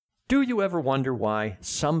Do you ever wonder why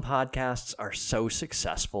some podcasts are so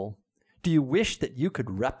successful? Do you wish that you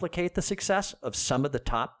could replicate the success of some of the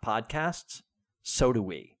top podcasts? So do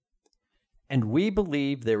we. And we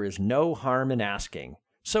believe there is no harm in asking.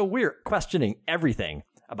 So we're questioning everything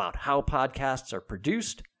about how podcasts are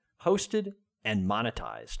produced, hosted, and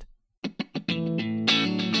monetized.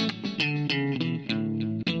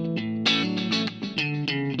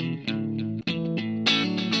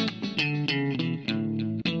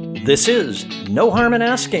 This is No Harm in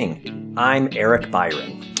Asking. I'm Eric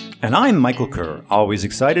Byron. And I'm Michael Kerr, always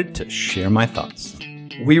excited to share my thoughts.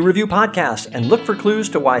 We review podcasts and look for clues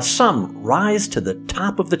to why some rise to the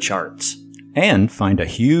top of the charts. And find a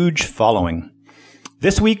huge following.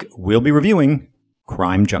 This week, we'll be reviewing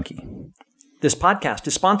Crime Junkie. This podcast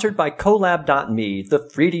is sponsored by Colab.me, the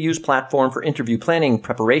free-to-use platform for interview planning,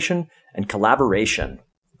 preparation, and collaboration.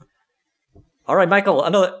 All right, Michael,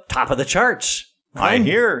 another top of the charts. I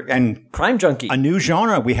hear, and Crime Junkie. A new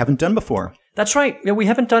genre we haven't done before. That's right. Yeah, we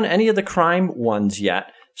haven't done any of the crime ones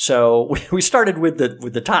yet. So we started with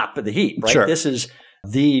the top of the heap, right? Sure. This is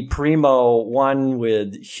the primo one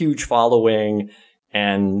with huge following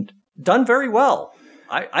and done very well.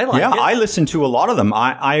 I like it. Yeah, I listened to a lot of them.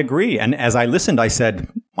 I agree. And as I listened, I said,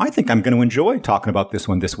 I think I'm going to enjoy talking about this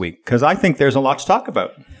one this week because I think there's a lot to talk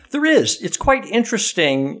about. There is. It's quite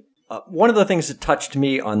interesting. One of the things that touched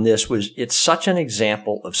me on this was it's such an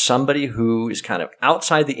example of somebody who is kind of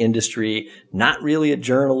outside the industry, not really a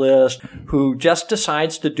journalist, who just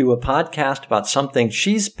decides to do a podcast about something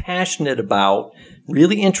she's passionate about,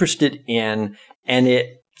 really interested in, and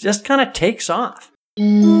it just kind of takes off.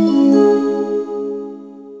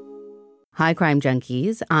 Hi, Crime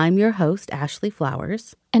Junkies. I'm your host, Ashley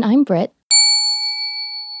Flowers. And I'm Britt.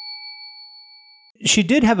 She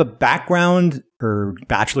did have a background. Her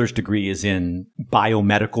bachelor's degree is in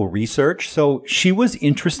biomedical research. So she was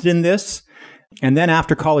interested in this. And then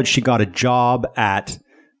after college, she got a job at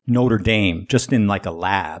Notre Dame, just in like a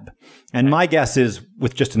lab. And my guess is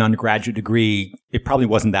with just an undergraduate degree, it probably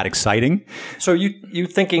wasn't that exciting. So you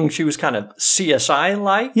thinking she was kind of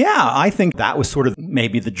CSI-like? Yeah, I think that was sort of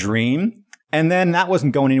maybe the dream. And then that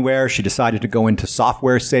wasn't going anywhere. She decided to go into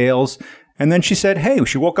software sales. And then she said, hey,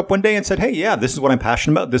 she woke up one day and said, hey, yeah, this is what I'm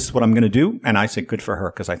passionate about. This is what I'm going to do. And I said, good for her,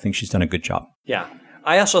 because I think she's done a good job. Yeah.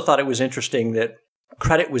 I also thought it was interesting that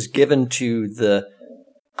credit was given to the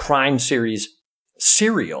crime series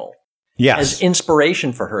Serial as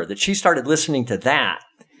inspiration for her, that she started listening to that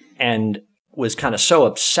and was kind of so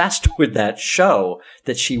obsessed with that show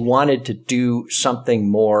that she wanted to do something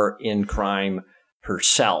more in crime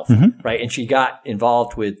herself, right? And she got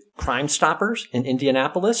involved with Crime Stoppers in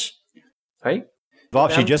Indianapolis. Right? Well,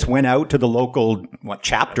 she just went out to the local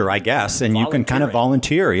chapter, I guess, and you can kind of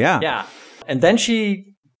volunteer. Yeah. Yeah. And then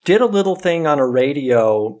she did a little thing on a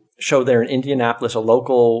radio show there in Indianapolis, a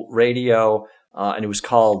local radio, and it was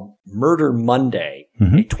called Murder Monday,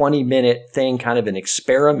 a 20-minute thing, kind of an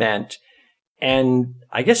experiment. And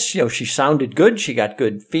I guess, she sounded good. She got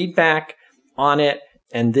good feedback on it.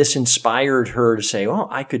 And this inspired her to say, oh,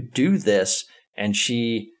 I could do this. And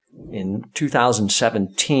she, in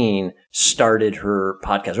 2017, started her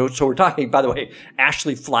podcast. So we're talking, by the way,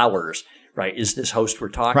 Ashley Flowers, right, is this host we're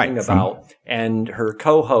talking about. And her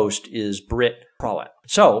co-host is Britt Crowett.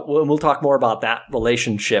 So we'll talk more about that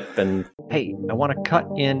relationship. And hey, I want to cut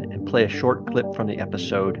in and play a short clip from the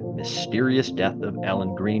episode Mysterious Death of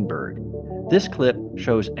Ellen Greenberg. This clip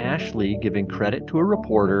shows Ashley giving credit to a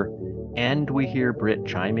reporter, and we hear Britt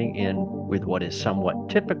chiming in with what is somewhat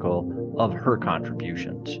typical of her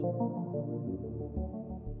contributions.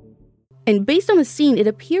 And based on the scene, it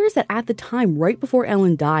appears that at the time, right before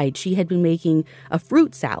Ellen died, she had been making a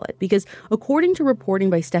fruit salad. Because according to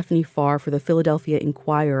reporting by Stephanie Farr for the Philadelphia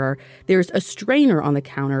Inquirer, there's a strainer on the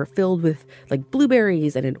counter filled with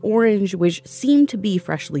blueberries and an orange, which seemed to be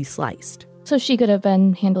freshly sliced. So she could have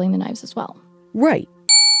been handling the knives as well. Right.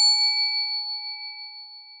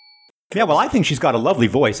 Yeah, well, I think she's got a lovely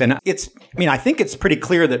voice. And I think it's pretty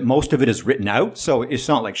clear that most of it is written out. So it's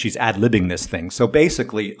not like she's ad-libbing this thing. So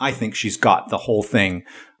basically, I think she's got the whole thing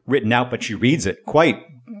written out, but she reads it quite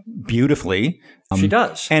beautifully. She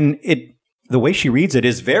does. And the way she reads it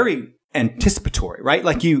is very anticipatory, right?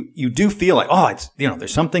 Like you do feel like, oh, it's,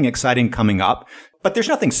 there's something exciting coming up, but there's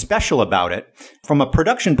nothing special about it. From a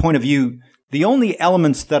production point of view, the only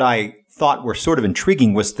elements that I thought were sort of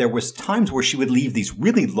intriguing was there was times where she would leave these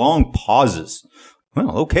really long pauses.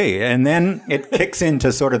 Well, okay. And then it kicks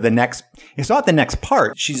into sort of it's not the next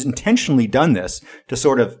part. She's intentionally done this to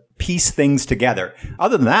sort of piece things together.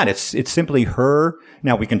 Other than that, it's simply her.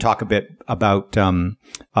 Now we can talk a bit about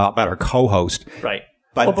our co-host. Right.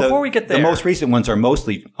 But before we get there, the most recent ones are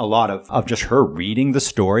mostly a lot of just her reading the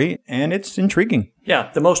story, and it's intriguing.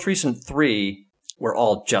 Yeah, the most recent 3 were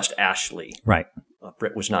all just Ashley. Right.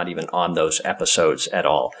 Britt was not even on those episodes at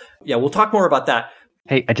all. Yeah, we'll talk more about that.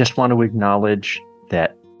 Hey, I just want to acknowledge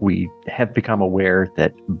that we have become aware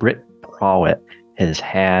that Britt Prawett has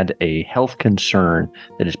had a health concern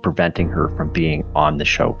that is preventing her from being on the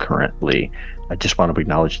show currently. I just want to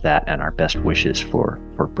acknowledge that and our best wishes for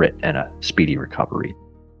Britt and a speedy recovery.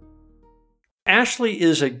 Ashley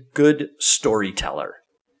is a good storyteller,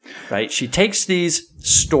 right? She takes these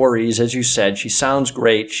stories, as you said, she sounds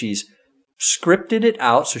great. She's scripted it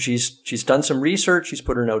out. So she's done some research. She's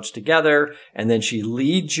put her notes together, and then she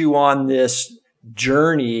leads you on this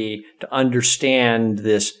journey to understand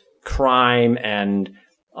this crime and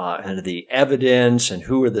the evidence and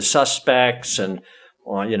who are the suspects and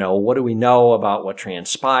what do we know about what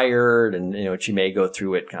transpired, and she may go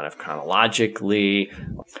through it kind of chronologically.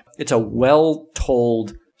 It's a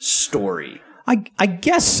well-told story. I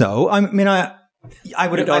guess so. I mean, I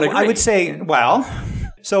would say, well,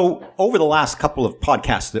 so over the last couple of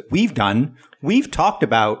podcasts that we've done, we've talked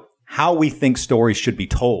about how we think stories should be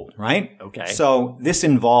told, right? Okay. So this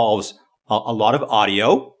involves a lot of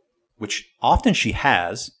audio, which often she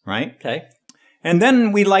has, right? Okay. And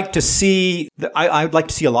then we like to see, I'd like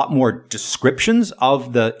to see a lot more descriptions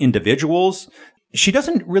of the individuals. She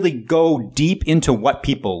doesn't really go deep into what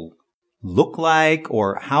people look like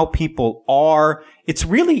or how people are. It's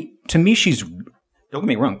really, to me, don't get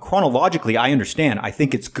me wrong, chronologically, I understand. I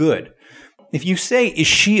think it's good. If you say, is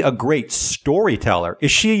she a great storyteller? Is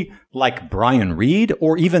she like Brian Reed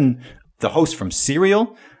or even the host from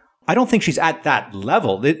Serial? I don't think she's at that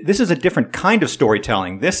level. This is a different kind of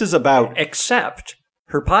storytelling. This is about... Except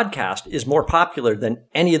her podcast is more popular than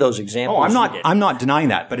any of those examples. Oh, I'm not denying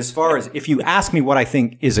that. But as far as if you ask me what I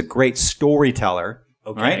think is a great storyteller,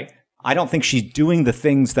 okay, right? I don't think she's doing the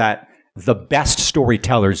things that the best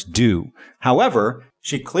storytellers do. However,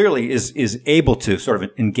 she clearly is able to sort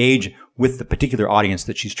of engage with the particular audience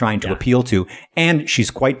that she's trying to appeal to, and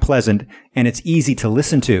she's quite pleasant, and it's easy to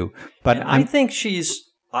listen to. But I think she's...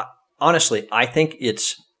 Honestly, I think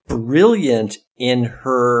it's brilliant in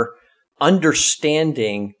her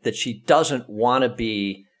understanding that she doesn't want to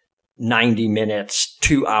be 90 minutes,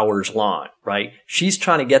 2 hours long, right? She's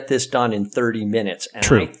trying to get this done in 30 minutes. And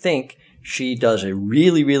True. I think she does a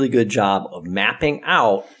really, really good job of mapping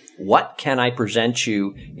out what can I present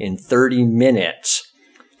you in 30 minutes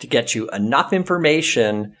to get you enough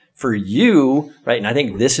information for you, right? And I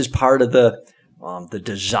think this is part of the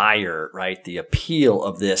desire, right? The appeal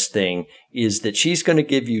of this thing is that she's going to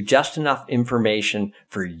give you just enough information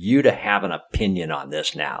for you to have an opinion on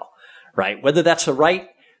this now, right? Whether that's the right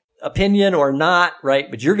opinion or not, right?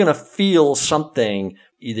 But you're going to feel something.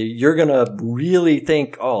 Either you're going to really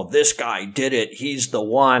think, oh, this guy did it. He's the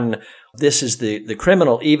one. This is the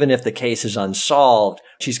criminal, even if the case is unsolved.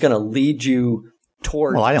 She's going to lead you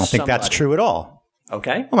towards Well, I don't think somebody. that's true at all.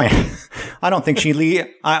 Okay. I don't think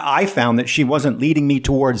I found that she wasn't leading me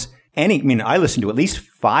towards any. I mean, I listened to at least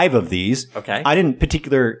 5 of these. Okay. I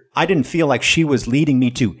didn't feel like she was leading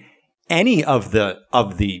me to any of the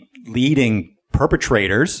leading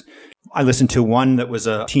perpetrators. I listened to one that was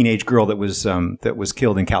a teenage girl that was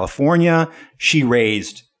killed in California. She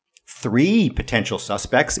raised 3 potential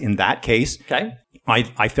suspects in that case. Okay.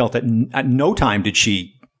 I felt that at no time did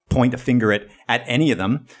she point a finger at any of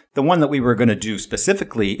them. The one that we were going to do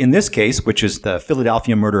specifically in this case, which is the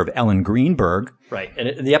Philadelphia murder of Ellen Greenberg. Right.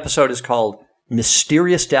 And the episode is called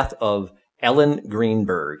Mysterious Death of Ellen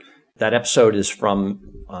Greenberg. That episode is from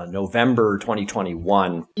November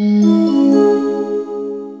 2021.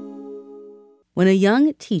 When a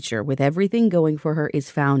young teacher with everything going for her is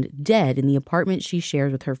found dead in the apartment she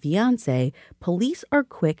shares with her fiancé, police are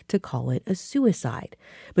quick to call it a suicide.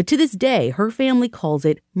 But to this day, her family calls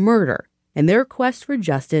it murder, and their quest for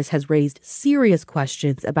justice has raised serious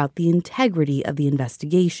questions about the integrity of the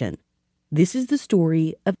investigation. This is the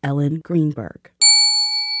story of Ellen Greenberg.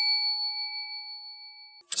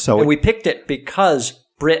 And we picked it because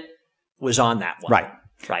Britt was on that one.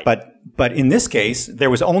 Right. But in this case, there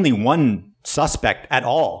was only one suspect at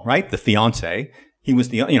all, right? The fiance. He was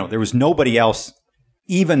there was nobody else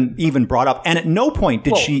even brought up. And at no point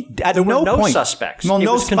did she, at there no were no point, suspects. Well, it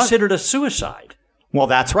no was considered a suicide. Well,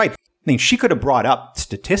 that's right. I mean, she could have brought up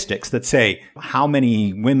statistics that say how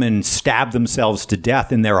many women stab themselves to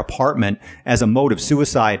death in their apartment as a mode of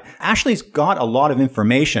suicide. Ashley's got a lot of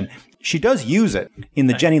information. She does use it. In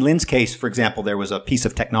the Jenny Lynn's case, for example, there was a piece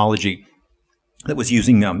of technology that was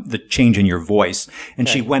using the change in your voice. And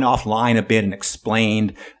she went offline a bit and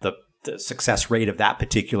explained the the success rate of that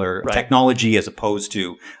particular technology as opposed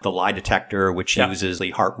to the lie detector, which uses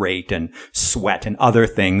the heart rate and sweat and other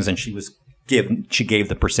things. And she gave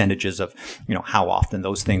the percentages of, how often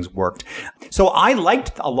those things worked. So I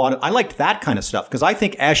liked that kind of stuff because I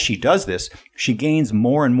think as she does this, she gains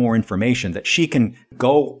more and more information that she can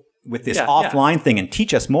go with this offline thing and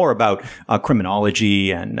teach us more about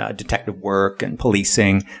criminology and detective work and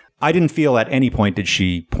policing. I didn't feel at any point did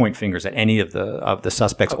she point fingers at any of the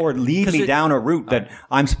suspects or lead me down a route that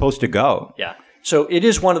I'm supposed to go. Yeah. So it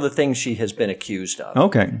is one of the things she has been accused of.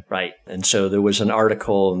 Okay. Right. And so there was an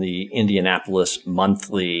article in the Indianapolis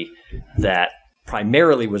Monthly that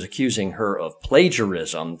primarily was accusing her of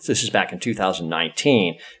plagiarism. This is back in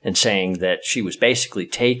 2019, and saying that she was basically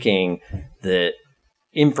taking the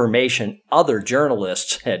information other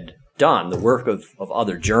journalists had done, the work of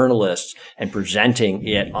other journalists, and presenting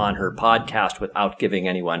it on her podcast without giving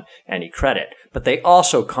anyone any credit. But they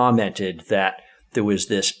also commented that there was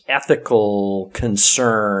this ethical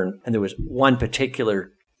concern, and there was one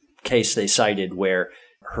particular case they cited where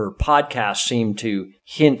her podcast seemed to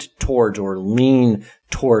hint towards or lean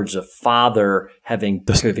towards a father having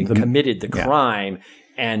committed the crime,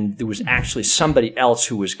 and there was actually somebody else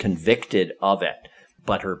who was convicted of it.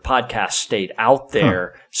 But her podcast stayed out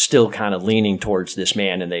there, still kind of leaning towards this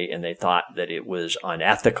man, and they thought that it was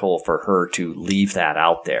unethical for her to leave that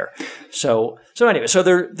out there. So anyway,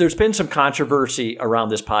 there's been some controversy around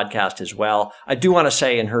this podcast as well. I do want to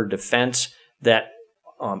say in her defense that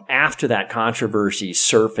after that controversy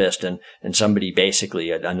surfaced, and somebody basically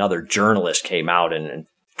another journalist came out and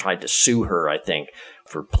tried to sue her, I think,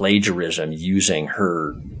 for plagiarism using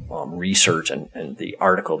her research and the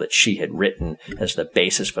article that she had written as the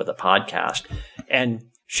basis for the podcast. And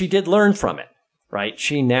she did learn from it, right?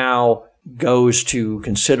 She now goes to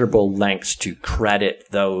considerable lengths to credit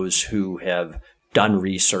those who have done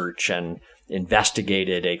research and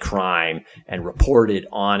investigated a crime and reported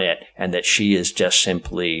on it, and that she is just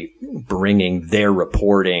simply bringing their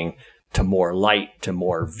reporting to more light, to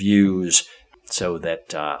more views, so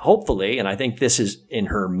that hopefully, and I think this is in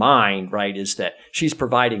her mind, right, is that she's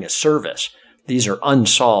providing a service. These are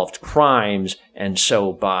unsolved crimes, and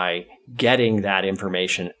so by getting that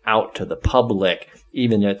information out to the public,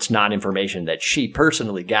 even if it's not information that she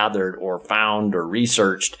personally gathered or found or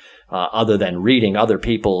researched, other than reading other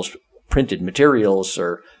people's printed materials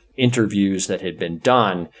or interviews that had been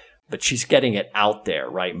done, but she's getting it out there,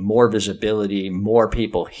 right? More visibility, more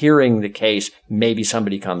people hearing the case. Maybe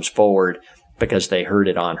somebody comes forward because they heard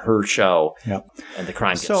it on her show, and the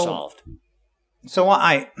crime gets solved. So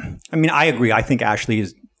I agree. I think Ashley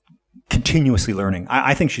is continuously learning.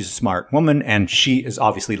 I think she's a smart woman, and she is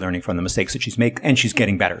obviously learning from the mistakes that she's made, and she's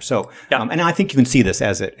getting better. So, and I think you can see this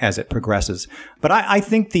as it progresses. But I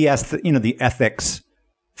think the ethics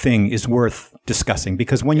thing is worth discussing,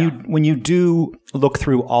 because when you do look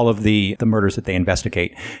through all of the murders that they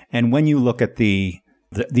investigate, and when you look at the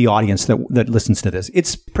audience that listens to this,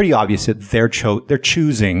 it's pretty obvious that they're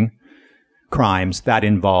choosing crimes that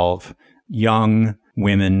involve young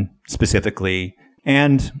women specifically.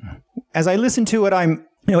 And as I listen to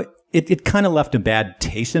it, it kind of left a bad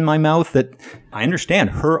taste in my mouth that I understand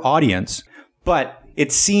her audience, but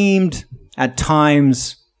it seemed at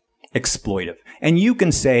times exploitive. And you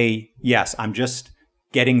can say, yes, I'm just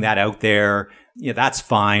getting that out there. Yeah, that's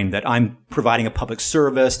fine, that I'm providing a public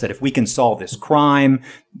service, that if we can solve this crime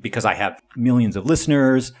because I have millions of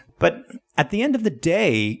listeners. But at the end of the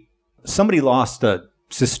day, somebody lost a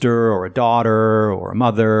sister or a daughter or a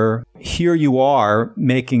mother. Here you are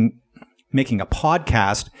making a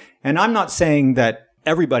podcast. And I'm not saying that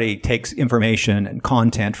everybody takes information and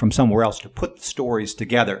content from somewhere else to put the stories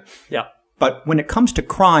together. Yeah. But when it comes to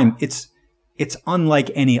crime, it's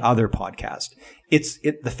unlike any other podcast.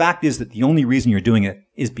 The fact is that the only reason you're doing it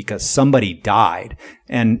is because somebody died,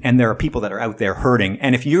 and there are people that are out there hurting.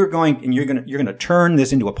 And if you're going to turn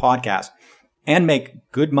this into a podcast and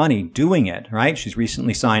make good money doing it, right? She's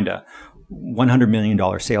recently signed a $100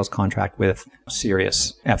 million sales contract with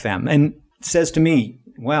Sirius FM, and says to me,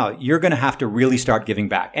 "Wow, you're going to have to really start giving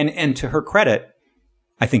back." And to her credit,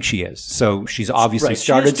 I think she is. So she's obviously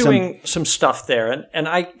started doing some stuff there. And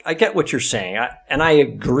I get what you're saying. And I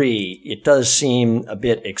agree. It does seem a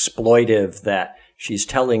bit exploitive that she's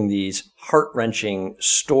telling these heart-wrenching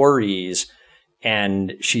stories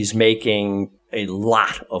and she's making a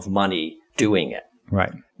lot of money doing it.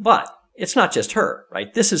 Right. But it's not just her,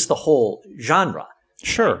 right? This is the whole genre.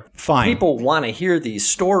 Sure. Fine. People want to hear these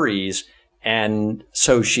stories. And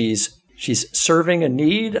so she's serving a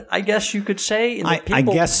need, I guess you could say. I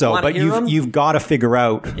guess so, but you've got to figure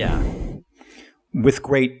out with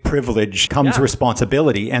great privilege comes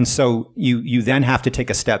responsibility. And so you then have to take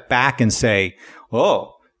a step back and say,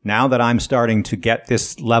 oh, now that I'm starting to get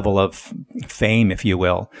this level of fame, if you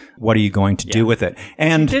will, what are you going to do with it?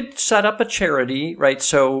 And she did set up a charity, right?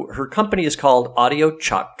 So her company is called Audio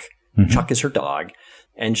Chuck. Chuck is her dog.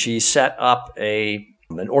 And she set up an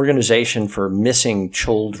organization for missing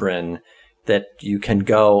children that you can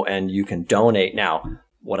go and you can donate. Now,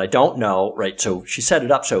 what I don't know, right? So she set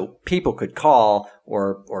it up so people could call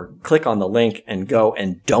or click on the link and go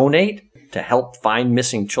and donate to help find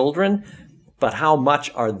missing children. But how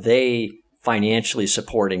much are they financially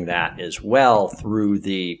supporting that as well through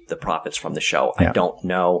the profits from the show? I don't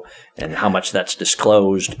know, and how much that's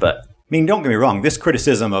disclosed. But I mean, don't get me wrong. This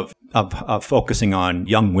criticism of focusing on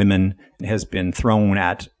young women has been thrown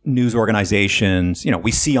at news organizations.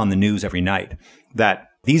 We see on the news every night that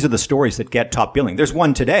these are the stories that get top billing. There's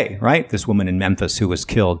one today, right? This woman in Memphis who was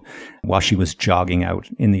killed while she was jogging out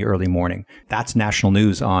in the early morning. That's national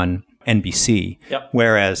news on NBC. Yep.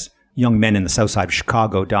 Whereas young men in the south side of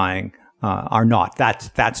Chicago dying are not.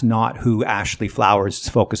 That's not who Ashley Flowers is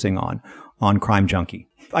focusing on Crime Junkie.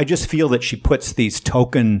 I just feel that she puts these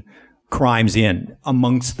token crimes in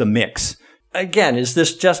amongst the mix. Again, is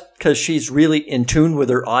this just because she's really in tune with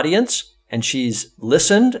her audience and she's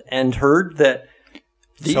listened and heard that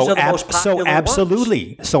these are the most popular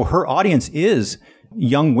absolutely. ones? So her audience is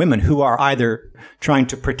young women who are either trying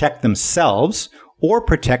to protect themselves or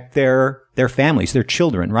protect their families, their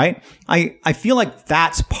children, right? I feel like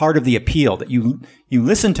that's part of the appeal, that you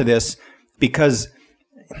listen to this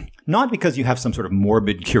not because you have some sort of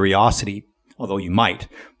morbid curiosity, although you might,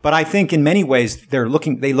 but I think in many ways they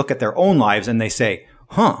look at their own lives and they say,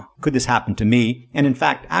 could this happen to me? And in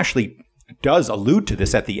fact, Ashley does allude to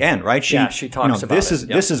this at the end, right? She talks about this.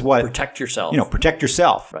 This is what protect yourself. Protect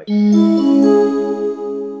yourself. Right.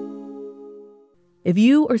 If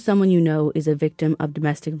you or someone you know is a victim of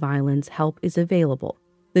domestic violence, help is available.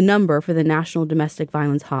 The number for the National Domestic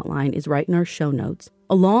Violence Hotline is right in our show notes,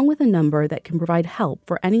 along with a number that can provide help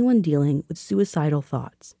for anyone dealing with suicidal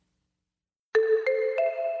thoughts.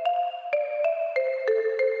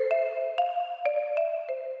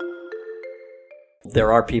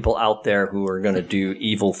 There are people out there who are going to do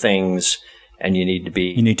evil things, and you need to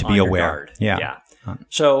be aware. Guard. Yeah.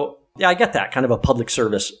 So, I get that kind of a public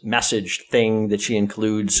service message thing that she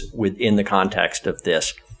includes within the context of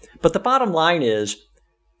this. But the bottom line is,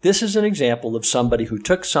 this is an example of somebody who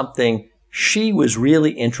took something she was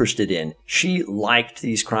really interested in. She liked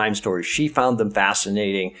these crime stories. She found them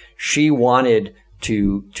fascinating. She wanted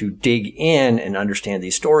to dig in and understand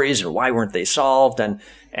these stories and why weren't they solved.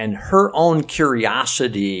 And her own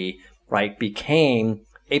curiosity, right, became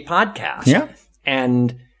a podcast. Yeah.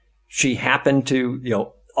 And she happened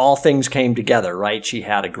to, all things came together, right? She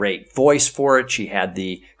had a great voice for it. She had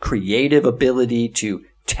the creative ability to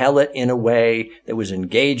tell it in a way that was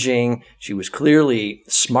engaging. She was clearly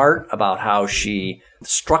smart about how she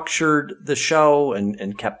structured the show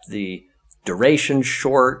and kept the duration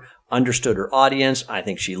short, understood her audience. I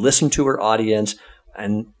think she listened to her audience.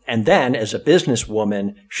 And then as a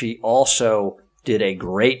businesswoman, she also did a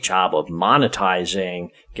great job of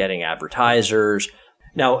monetizing, getting advertisers.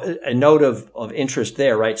 Now, a note of interest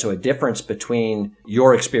there, right? So a difference between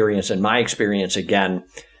your experience and my experience again.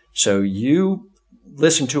 So you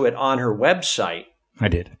listened to it on her website. I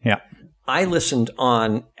did, yeah. I listened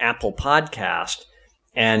on Apple Podcast,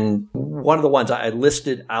 and one of the ones I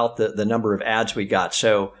listed out the number of ads we got.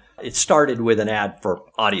 So it started with an ad for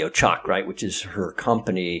Audio Chuck, right, which is her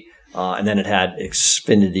company, and then it had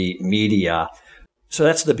Xfinity Media. So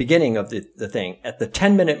that's the beginning of the thing. At the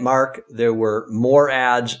 10-minute mark, there were more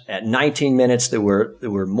ads. At 19 minutes, there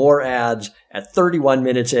were more ads. At 31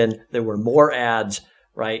 minutes in, there were more ads,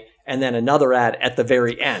 right? And then another ad at the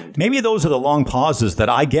very end. Maybe those are the long pauses that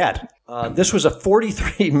I get. This was a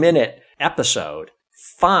 43-minute episode,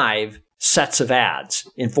 5 sets of ads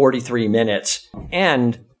in 43 minutes,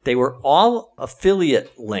 and they were all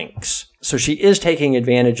affiliate links. So she is taking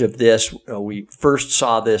advantage of this. We first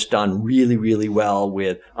saw this done really, really well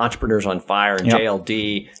with Entrepreneurs on Fire, and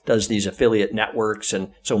JLD does these affiliate networks.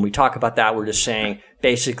 And so when we talk about that, we're just saying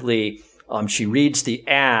basically she reads the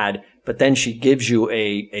ad, but then she gives you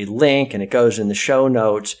a link, and it goes in the show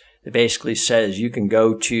notes. It basically says you can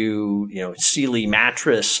go to, Sealy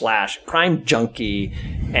Mattress /Crime Junkie.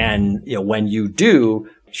 And, when you do,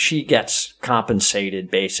 she gets compensated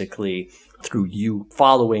basically through you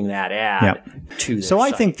following that ad to their So I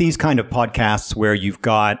site. think these kind of podcasts where you've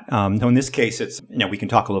got, in this case, it's, we can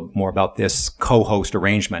talk a little more about this co-host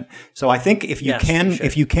arrangement. So I think if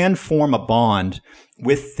you can form a bond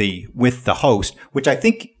with the host, which I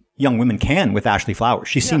think young women can with Ashley Flowers.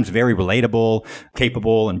 She seems very relatable,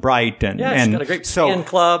 capable, and bright. And, she's got a great fan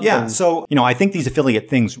club. Yeah. So, I think these affiliate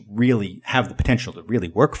things really have the potential to really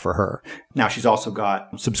work for her. Now, she's also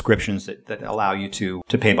got subscriptions that allow you to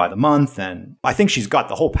pay by the month. And I think she's got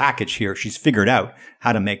the whole package here. She's figured out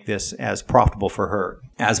how to make this as profitable for her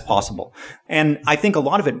as possible. And I think a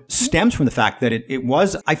lot of it stems from the fact that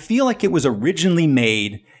I feel like it was originally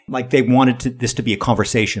made like they wanted this to be a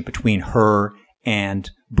conversation between her and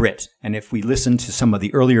Britt. And if we listen to some of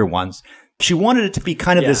the earlier ones, she wanted it to be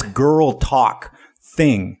kind of this girl talk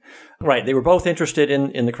thing. Right. They were both interested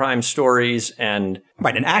in the crime stories. And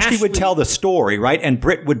Ashley would tell the story, right? And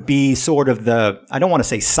Britt would be sort of I don't want to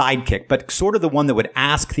say sidekick, but sort of the one that would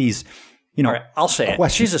ask these, all right, I'll say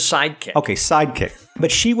questions. She's a sidekick. Okay, sidekick.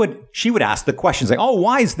 But she would ask the questions like, oh,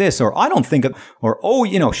 why is this? Or I don't think of, or,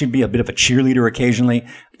 oh, she'd be a bit of a cheerleader occasionally.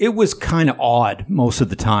 It was kind of odd most of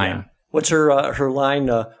the time. Yeah. What's her line?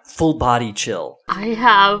 Full body chill. I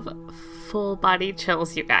have full body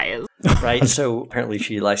chills, you guys. Right. So apparently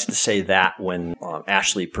she likes to say that when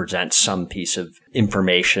Ashley presents some piece of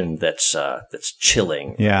information that's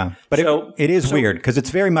chilling. Yeah. But it is weird because it's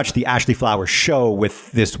very much the Ashley Flowers show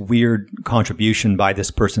with this weird contribution by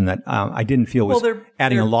this person that I didn't feel was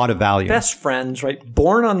adding a lot of value. Best friends, right?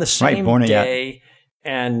 Born on the same day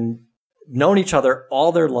and known each other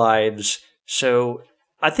all their lives. So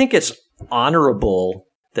I think it's honorable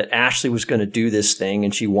that Ashley was going to do this thing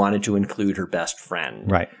and she wanted to include her best friend.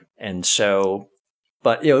 Right. And so,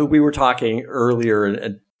 but, we were talking earlier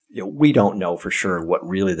and, we don't know for sure what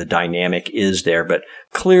really the dynamic is there, but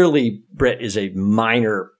clearly Britt is a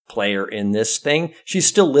minor player in this thing. She's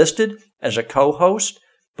still listed as a co-host,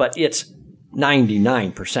 but it's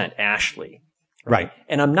 99% Ashley. Right.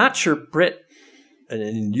 And I'm not sure Britt,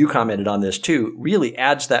 and you commented on this too, really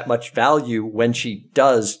adds that much value when she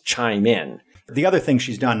does chime in. The other thing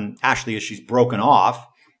she's done, Ashley, is she's broken off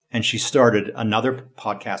and she started another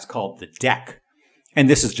podcast called The Deck. And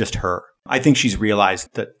this is just her. I think she's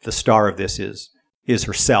realized that the star of this is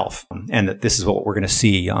herself and that this is what we're going to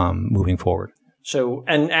see moving forward. So,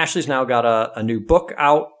 and Ashley's now got a new book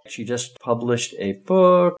out. She just published a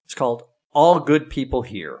book. It's called All Good People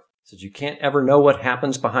Here. It says you can't ever know what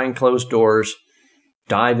happens behind closed doors.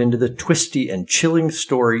 Dive into the twisty and chilling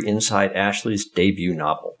story inside Ashley's debut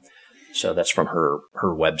novel. So that's from her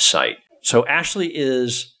website. So Ashley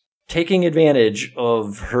is taking advantage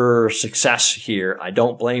of her success here. I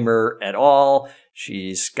don't blame her at all.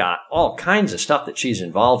 She's got all kinds of stuff that she's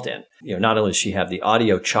involved in. Not only does she have the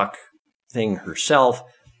audio chuck thing herself,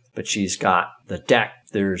 but she's got The Deck.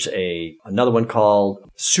 There's another one called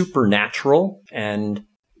Supernatural and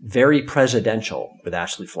Very Presidential with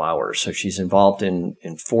Ashley Flowers. So she's involved in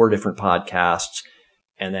 4 different podcasts,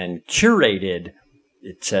 and then Curated,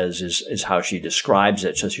 it says, is how she describes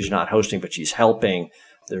it. So she's not hosting, but she's helping.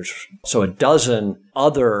 There's a dozen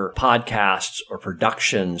other podcasts or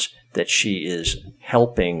productions that she is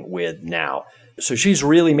helping with now. So she's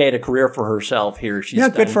really made a career for herself here. She's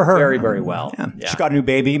good for her. Very, very well. Yeah. She's got a new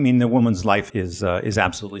baby. I mean, the woman's life is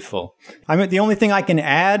absolutely full. I mean, the only thing I can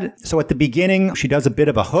add, so at the beginning, she does a bit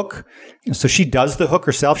of a hook. So she does the hook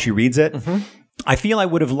herself. She reads it. Mm-hmm. I feel I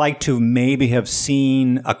would have liked to maybe have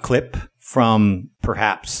seen a clip from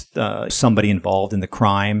perhaps somebody involved in the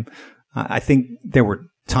crime. I think there were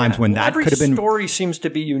times when that could have been... Every story seems to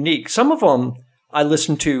be unique. Some of them I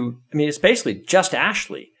listen to, it's basically just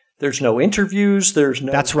Ashley. There's no interviews. There's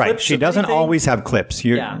no. That's right. She doesn't always have clips.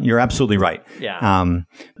 You're absolutely right. Yeah.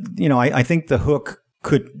 I think the hook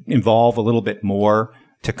could involve a little bit more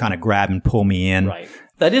to kind of grab and pull me in. Right.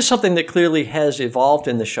 That is something that clearly has evolved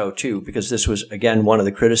in the show too, because this was, again, one of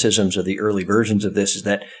the criticisms of the early versions of this is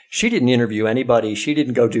that she didn't interview anybody. She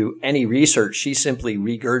didn't go do any research. She simply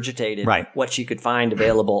regurgitated what she could find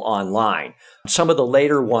available online. Some of the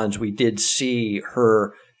later ones, we did see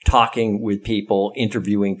her talking with people,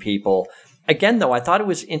 interviewing people. Again, though, I thought it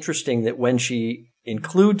was interesting that when she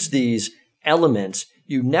includes these elements,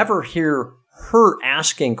 you never hear her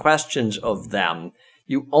asking questions of them.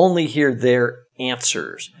 You only hear their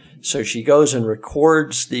answers. So she goes and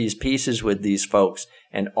records these pieces with these folks,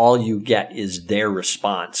 and all you get is their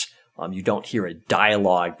response. You don't hear a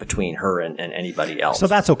dialogue between her and anybody else. So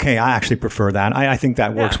that's okay. I actually prefer that. I think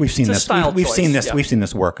that works. We've seen this. We've seen this. Yeah. We've seen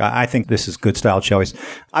this work. I think this is good style choice.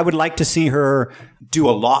 I would like to see her do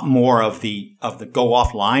a lot more of the go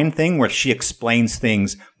offline thing where she explains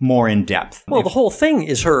things more in depth. Well, the whole thing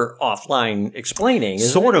is her offline explaining,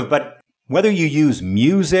 sort of, but whether you use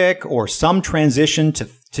music or some transition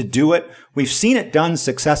to do it, we've seen it done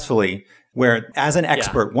successfully. Where, as an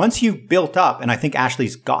expert, once you've built up, and I think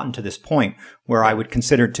Ashley's gotten to this point where I would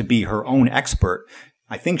consider to be her own expert,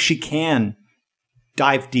 I think she can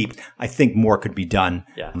dive deep. I think more could be done.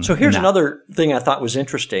 Yeah. So here's another thing I thought was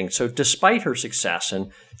interesting. So despite her success,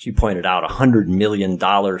 and as you pointed out, $100 million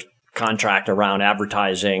contract around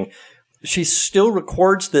advertising, she still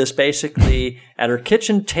records this basically at her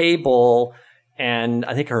kitchen table. And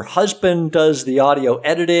I think her husband does the audio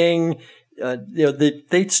editing.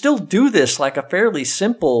 They still do this like a fairly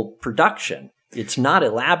simple production. It's not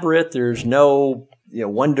elaborate. There's no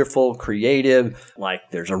wonderful creative, like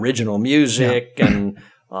there's original music and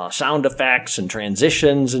sound effects and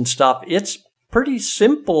transitions and stuff. It's pretty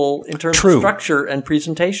simple in terms of structure and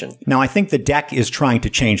presentation. Now, I think the deck is trying to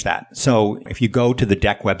change that. So if you go to the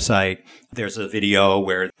deck website, there's a video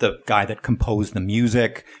where the guy that composed the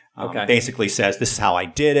music basically says, this is how I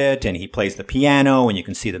did it. And he plays the piano and you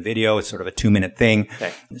can see the video. It's sort of a 2-minute thing.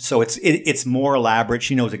 Okay. So it's more elaborate.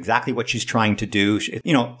 She knows exactly what she's trying to do.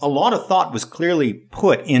 A lot of thought was clearly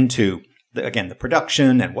put into, the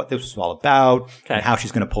production and what this was all about and how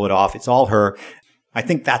she's going to pull it off. It's all her. I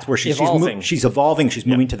think that's where she's evolving. She's evolving. She's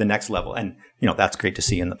moving to the next level. And, that's great to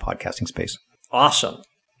see in the podcasting space. Awesome.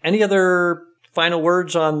 Any other final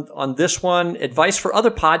words on this one? Advice for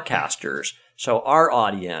other podcasters. So our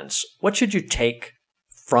audience, what should you take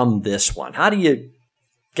from this one? How do you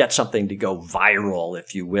get something to go viral,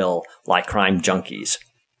 if you will, like Crime Junkies?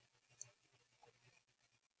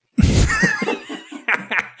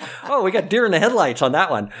 Oh, we got deer in the headlights on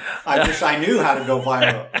that one. I wish I knew how to go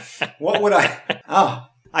viral. What would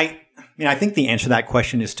I think the answer to that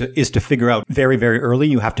question is to figure out very, very early.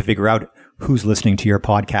 You have to figure out who's listening to your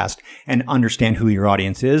podcast and understand who your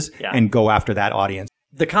audience is and go after that audience.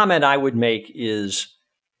 The comment I would make is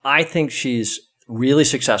I think she's really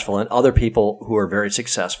successful, and other people who are very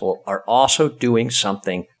successful are also doing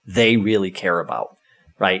something they really care about,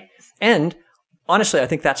 right? And honestly, I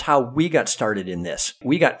think that's how we got started in this.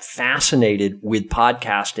 We got fascinated with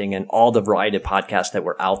podcasting and all the variety of podcasts that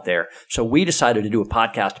were out there. So we decided to do a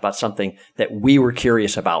podcast about something that we were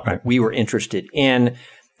curious about, that we were interested in.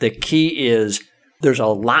 The key is there's a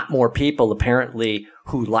lot more people apparently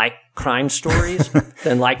who like crime stories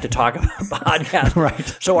than like to talk about podcasts.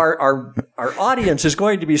 Right. So our audience is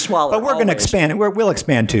going to be smaller. But we're going to expand. We'll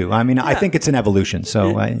expand too. I mean, I think it's an evolution.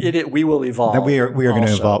 So we will evolve. We are going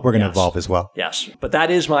to evolve. We're going to evolve as well. Yes. But that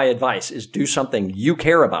is my advice: is do something you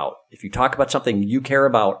care about. If you talk about something you care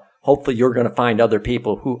about, hopefully you're going to find other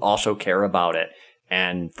people who also care about it.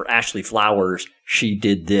 And for Ashley Flowers, she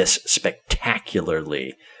did this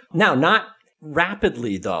spectacularly. Now, not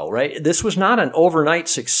rapidly, though, right? This was not an overnight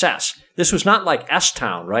success. This was not like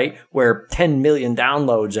S-Town, right? Where 10 million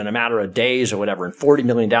downloads in a matter of days or whatever, and 40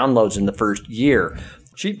 million downloads in the first year.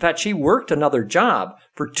 In fact, she worked another job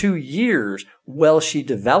for 2 years while she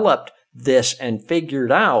developed this and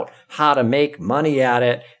figured out how to make money at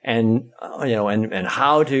it and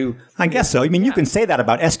how to... I guess so. I mean, you can say that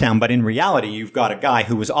about S-Town, but in reality, you've got a guy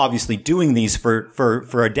who was obviously doing these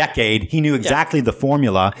for a decade. He knew exactly the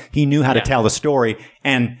formula. He knew how to tell the story,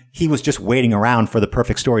 and he was just waiting around for the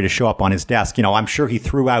perfect story to show up on his desk. I'm sure he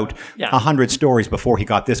threw out 100 stories before he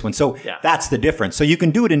got this one. So that's the difference. So you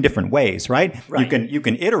can do it in different ways, right? You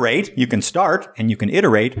can iterate, you can start and you can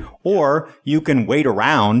iterate, or you can wait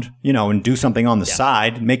around, and do something on the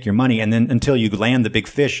side, make your money, and then until you land the big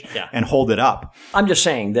fish and hold it up. I'm just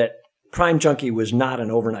saying that Crime Junkie was not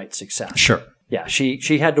an overnight success. Sure. Yeah,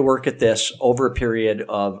 she had to work at this over a period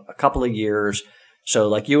of a couple of years. So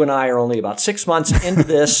like you and I are only about 6 months into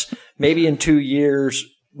this. Maybe in 2 years,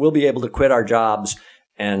 we'll be able to quit our jobs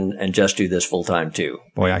and just do this full time too.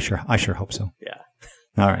 Boy, I sure hope so. Yeah.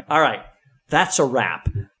 All right. That's a wrap.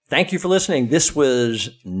 Thank you for listening. This was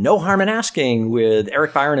No Harm in Asking with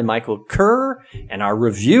Eric Byron and Michael Kerr, and our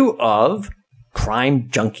review of Crime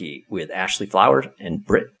Junkie with Ashley Flowers and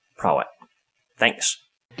Britt Prowett. Thanks.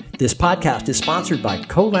 This podcast is sponsored by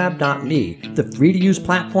Colab.me, the free-to-use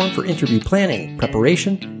platform for interview planning,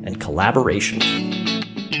 preparation, and collaboration.